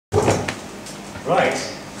Right.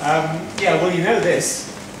 Yeah, well, you know this.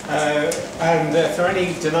 And if there are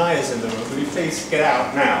any deniers in the room, will you please get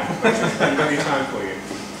out now? I haven't got any time for you.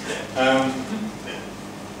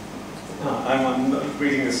 I'm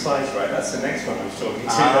reading the slides right. That's the next one I was talking to.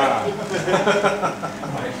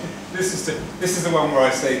 Right. This is the one where I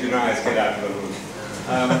say deniers get out of the room.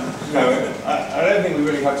 No, I don't think we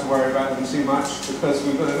really have to worry about them too much, because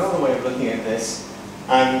we've got another way of looking at this,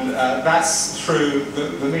 and that's through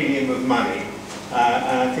the medium of money.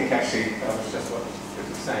 And I think actually that was just what Chris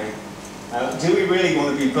was saying. Do we really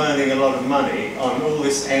want to be burning a lot of money on all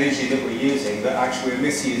this energy that we're using, that actually we're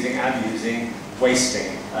misusing, abusing,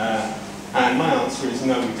 wasting? And my answer is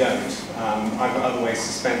no, we don't. I've got other ways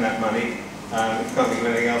to spend that money. If you can't think of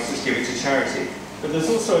anything else, just give it to charity. But there's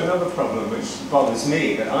also another problem which bothers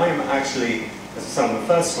me, that I am actually, as I said on the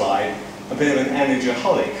first slide, a bit of an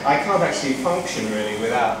energoholic. I can't actually function really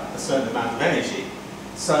without a certain amount of energy.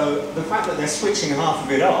 So the fact that they're switching half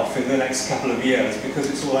of it off in the next couple of years because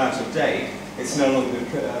it's all out of date, it's no longer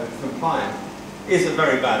compliant, is a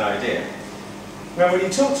very bad idea. Now when you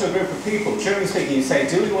talk to a group of people, generally speaking, you say,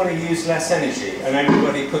 do we want to use less energy? And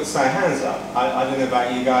everybody puts their hands up. I don't know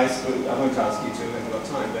about you guys, but I won't ask you to, we haven't got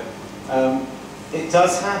time, but it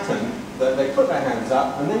does happen that they put their hands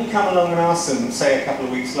up, and then you come along and ask them, say a couple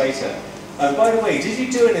of weeks later, by the way, did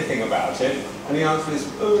you do anything about it? And the answer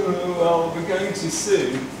is, oh, well, we're going to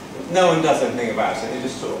soon. No one does anything about it, they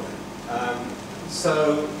just talk.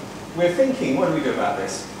 So we're thinking, what do we do about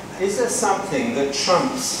this? Is there something that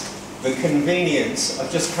trumps the convenience of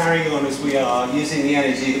just carrying on as we are, using the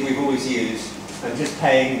energy that we've always used, and just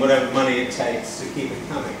paying whatever money it takes to keep it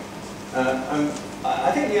coming? And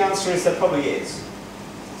I think the answer is there probably is.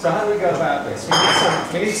 So how do we go about this?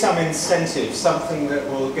 We need some incentive, something that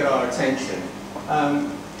will get our attention.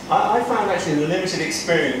 I found actually in a limited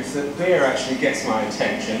experience that beer actually gets my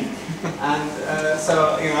attention. And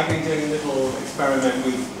so I've been doing a little experiment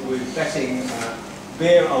with betting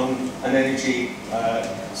beer on an energy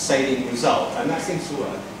saving result, and that seems to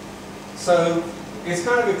work. So it's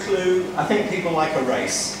kind of a clue. I think people like a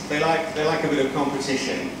race. They like a bit of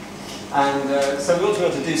competition. And so we ought to be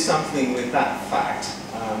able to do something with that fact,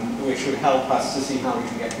 which would help us to see how we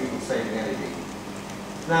can get people saving energy.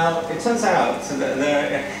 Now, it turns out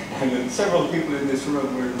that several people in this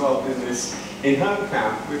room were involved in this in home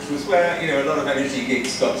camp, which was where a lot of energy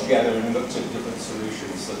geeks got together and looked at different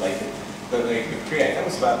solutions that they could create. That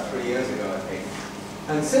was about 3 years ago, I think.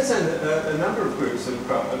 And since then, a number of groups have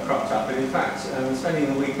cropped up. And in fact, I'm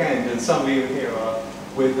spending the weekend, and some of you here are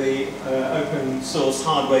with the open source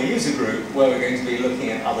hardware user group, where we're going to be looking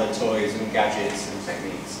at other toys and gadgets and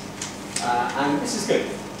techniques. And this is good.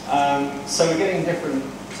 So we're getting different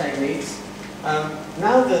techniques.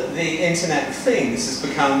 Now that the Internet of Things has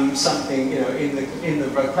become something in the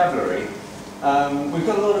vocabulary, we've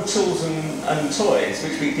got a lot of tools and toys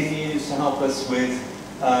which we can use to help us with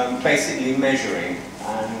basically measuring.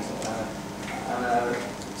 And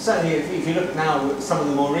certainly, if you look now at some of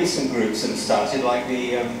the more recent groups that have started, like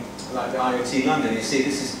the IoT London, you see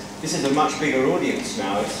this is a much bigger audience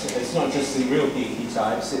now. It's not just the real geeky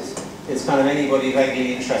types. It's kind of anybody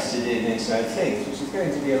vaguely interested in Internet of Things, which is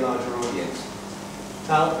going to be a larger audience.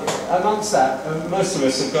 Now, amongst that, most of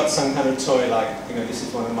us have got some kind of toy, like this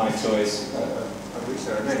is one of my toys, of which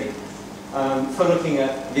there are many, for looking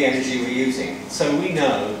at the energy we're using. So we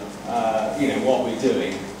know, what we're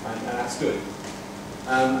doing, and that's good.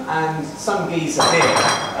 And some geezer here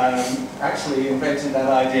actually invented that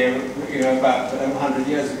idea, about 100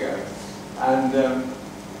 years ago. And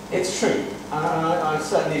it's true. I've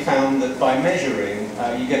certainly found that by measuring,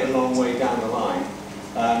 you get a long way down the line.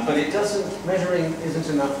 But measuring isn't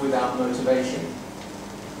enough without motivation.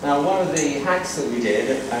 Now, one of the hacks that we did,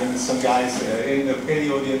 and some guys in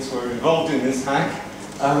the audience were involved in this hack,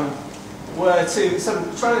 were to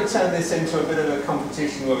try to turn this into a bit of a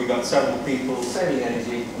competition where we got several people saving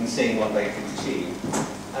energy and seeing what they could achieve.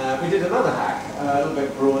 We did another hack, a little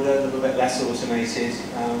bit broader, a little bit less automated.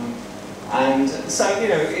 And so,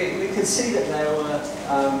 we could see that there were,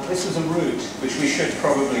 this was a route which we should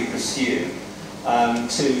probably pursue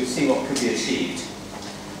to see what could be achieved.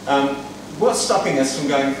 What's stopping us from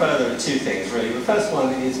going further are two things, really. The first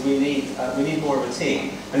one is we need more of a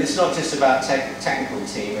team. And it's not just about technical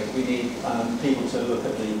team, we need people to look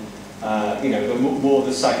at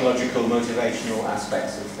the psychological, motivational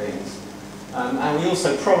aspects of things. And we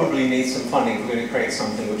also probably need some funding if we're going to create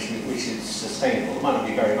something which is sustainable. It might not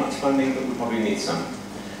be very much funding, but we probably need some.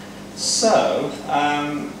 So,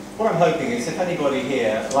 what I'm hoping is if anybody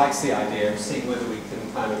here likes the idea of seeing whether we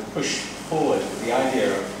can kind of push forward with the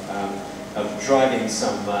idea of driving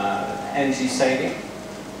some energy saving,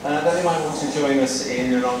 then they might want to join us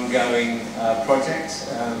in an ongoing project.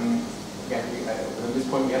 Again, at this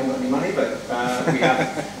point we haven't got any money, but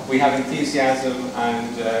we have enthusiasm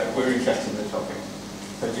and we're interested in the topic.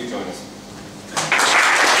 So do join us.